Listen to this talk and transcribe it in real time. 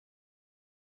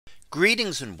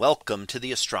Greetings and welcome to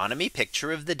the Astronomy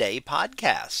Picture of the Day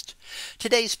podcast.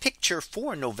 Today's picture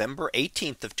for November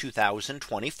 18th of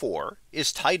 2024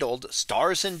 is titled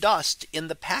Stars and Dust in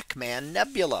the Pacman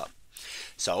Nebula.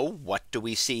 So what do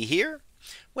we see here?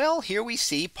 Well, here we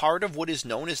see part of what is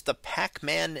known as the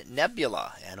Pacman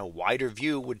Nebula, and a wider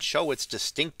view would show its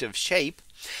distinctive shape.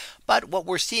 But what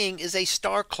we're seeing is a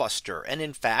star cluster. And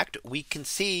in fact, we can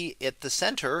see at the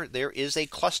center there is a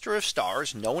cluster of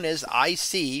stars known as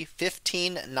IC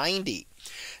 1590.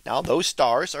 Now those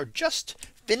stars are just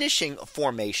finishing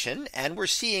formation, and we're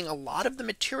seeing a lot of the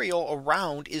material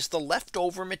around is the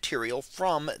leftover material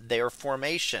from their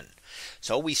formation.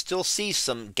 So we still see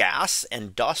some gas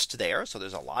and dust there. So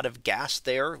there's a lot of gas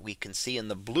there. We can see in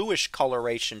the bluish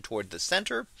coloration toward the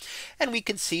center, and we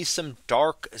can see some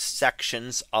dark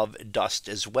sections of dust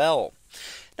as well.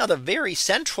 Now the very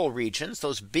central regions,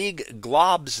 those big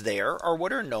globs there, are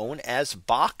what are known as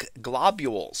Bok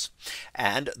globules.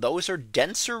 And those are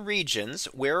denser regions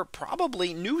where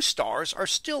probably new stars are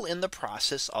still in the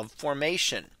process of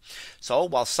formation. So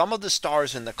while some of the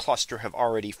stars in the cluster have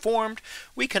already formed,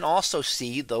 we can also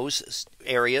see those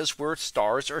areas where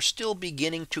stars are still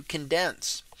beginning to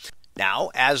condense.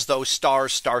 Now, as those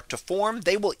stars start to form,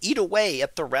 they will eat away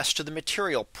at the rest of the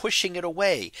material, pushing it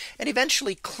away and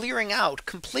eventually clearing out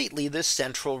completely this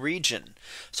central region.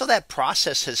 So that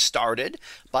process has started,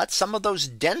 but some of those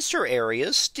denser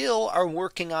areas still are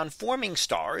working on forming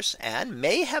stars and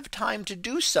may have time to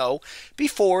do so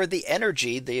before the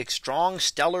energy, the strong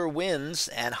stellar winds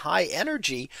and high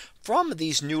energy from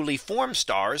these newly formed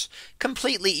stars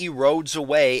completely erodes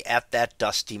away at that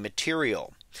dusty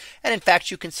material. And in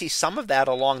fact, you can see some of that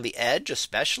along the edge,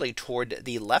 especially toward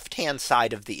the left hand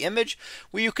side of the image,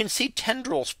 where you can see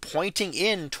tendrils pointing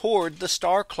in toward the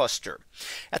star cluster.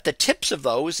 At the tips of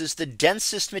those is the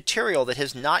densest material that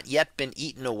has not yet been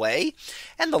eaten away.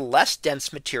 And the less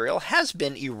dense material has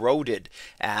been eroded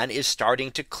and is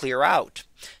starting to clear out.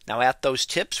 Now at those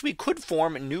tips, we could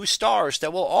form new stars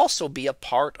that will also be a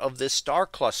part of this star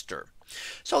cluster.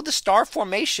 So the star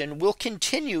formation will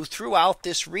continue throughout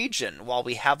this region. While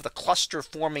we have the cluster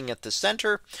forming at the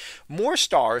center, more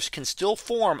stars can still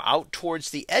form out towards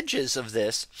the edges of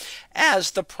this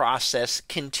as the process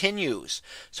continues.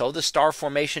 So the star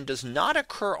formation does not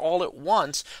occur all at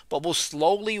once, but will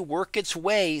slowly work its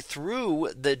way through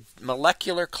the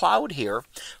molecular cloud here,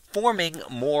 forming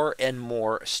more and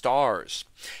more stars.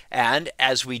 And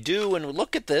as we do and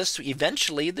look at this,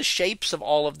 eventually the shapes of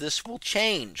all of this will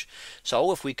change.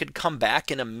 So if we could come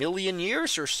back in 1,000,000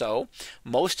 years or so,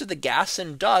 most of the gas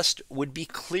and dust would be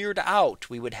cleared out.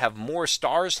 We would have more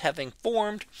stars having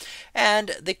formed,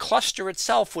 and the cluster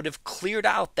itself would have cleared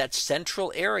out that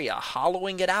central area,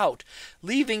 hollowing it out,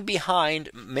 leaving behind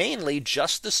mainly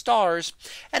just the stars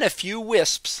and a few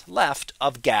wisps left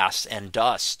of gas and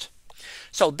dust.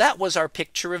 So that was our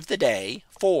picture of the day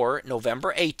for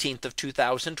November 18th of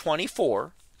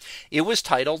 2024. It was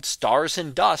titled Stars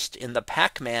and Dust in the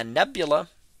Pacman Nebula.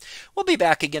 We'll be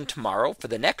back again tomorrow for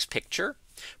the next picture,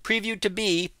 previewed to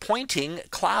be pointing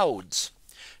clouds.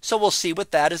 So we'll see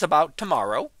what that is about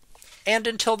tomorrow. And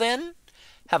until then,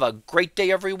 have a great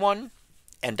day, everyone,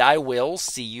 and I will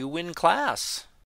see you in class.